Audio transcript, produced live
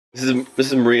This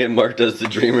is Maria and Mark does the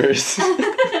Dreamers.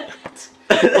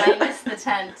 I missed the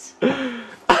tent.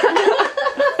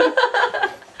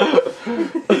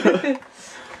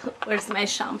 Where's my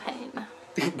champagne?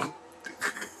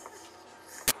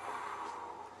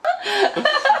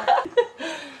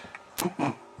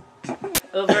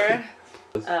 Over.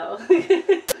 Oh.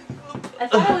 I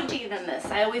thought I would be than this.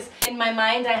 I always, in my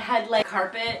mind, I had like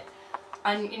carpet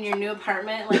in your new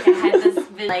apartment. Like I had this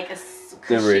like a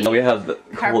Never. Now we have the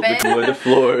carpet. wood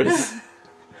floors.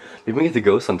 Maybe we get the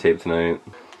ghost on tape tonight.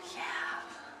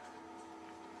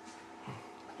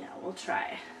 Yeah, we'll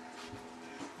try.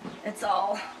 It's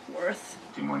all worth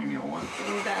being done.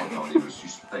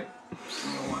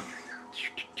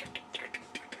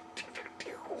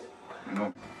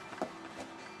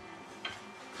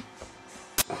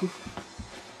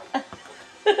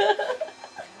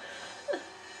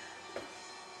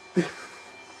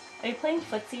 Are you playing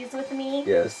footsies with me?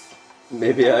 Yes.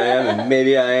 Maybe I am, and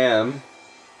maybe I am.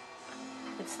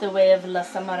 It's the way of La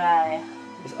Samurai.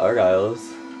 It's Argyle's.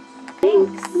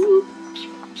 Thanks.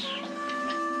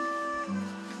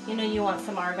 You know you want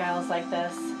some Argyles like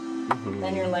this.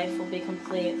 Then your life will be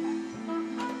complete.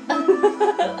 I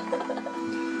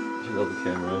should hold the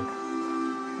camera.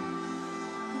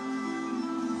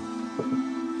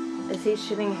 Is he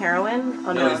shooting heroin?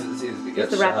 Oh no,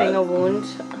 he's wrapping a wound.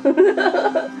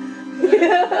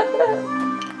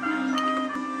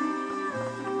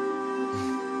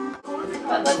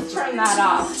 But let's turn that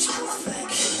off.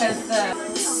 Because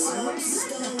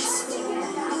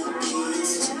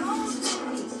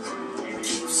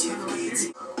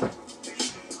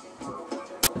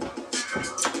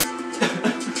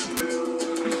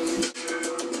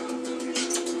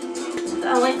the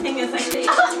only thing is I think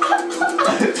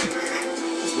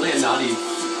It's really a naughty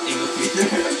English teacher.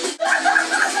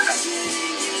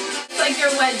 it's like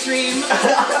your wet dream.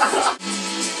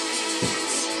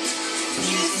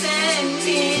 You send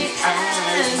me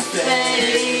as